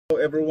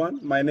Hello everyone,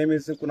 my name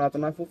is Enkuneh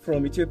Atnafu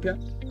from Ethiopia.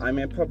 I'm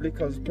a public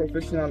health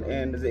professional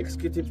and the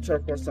executive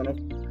chairperson of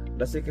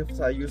the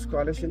Kefeta Youth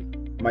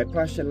Coalition. My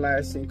passion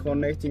lies in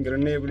connecting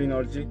renewable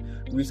energy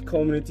with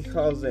community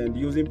health and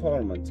youth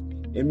empowerment.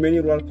 In many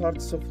rural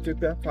parts of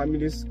Ethiopia,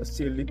 families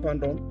still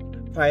depend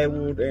on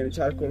firewood and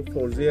charcoal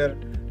for their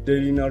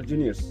daily energy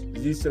needs.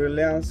 This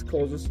reliance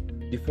causes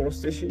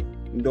deforestation,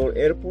 indoor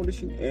air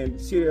pollution, and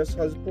serious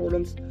health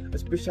problems,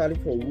 especially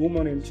for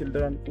women and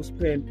children who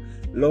spend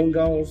long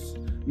hours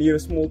near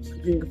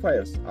smoking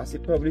fires. As a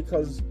public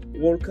health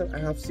worker, I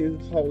have seen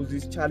how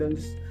these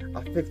challenges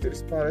affect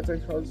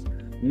respiratory health,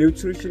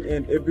 nutrition,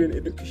 and even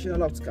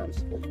educational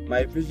outcomes.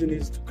 My vision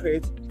is to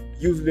create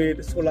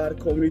youth-led solar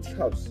community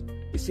hubs,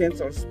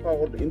 centers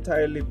powered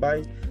entirely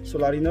by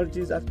solar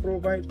energy that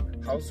provide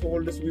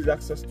households with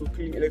access to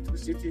clean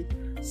electricity,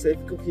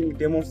 safe cooking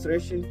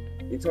demonstration,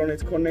 internet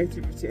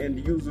connectivity,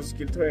 and user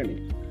skill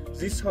training.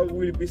 This hub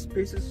will be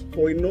spaces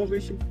for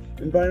innovation,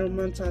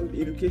 environmental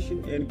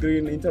education, and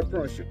green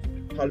entrepreneurship,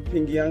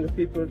 helping young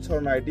people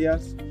turn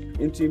ideas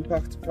into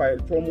impact while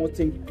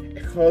promoting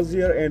a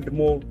healthier and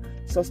more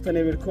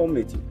sustainable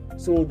community.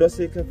 Through the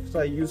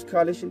Kefeta Youth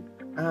Coalition,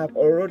 I have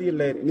already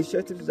led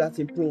initiatives that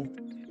improve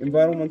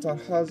environmental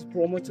health,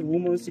 promote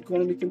women's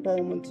economic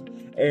empowerment,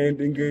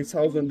 and engage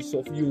thousands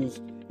of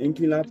youth in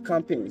cleanup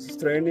campaigns,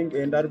 training,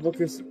 and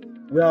advocacy.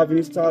 We have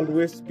installed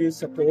waste bins,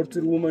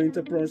 supported women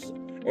entrepreneurs,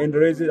 and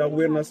raised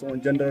awareness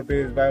on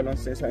gender-based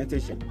violence and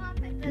sanitation.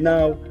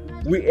 Now,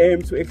 we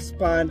aim to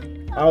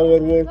expand our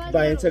work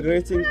by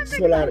integrating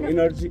solar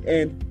energy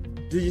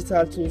and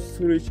digital tools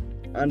to reach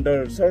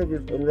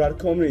underserved rural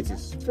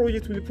communities. The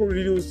project will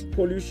reduce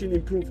pollution,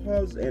 improve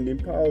health, and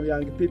empower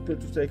young people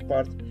to take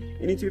part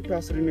in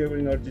Ethiopia's renewable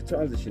energy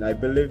transition. I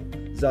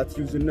believe that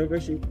youth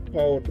innovation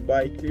powered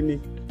by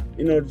clean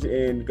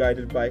energy and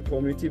guided by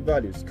community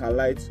values can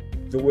light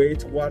the way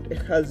toward a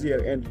healthier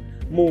and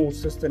more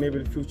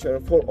sustainable future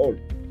for all.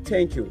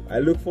 Thank you. I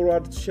look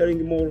forward to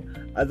sharing more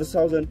at the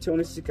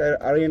 2026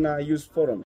 Arena Youth Forum.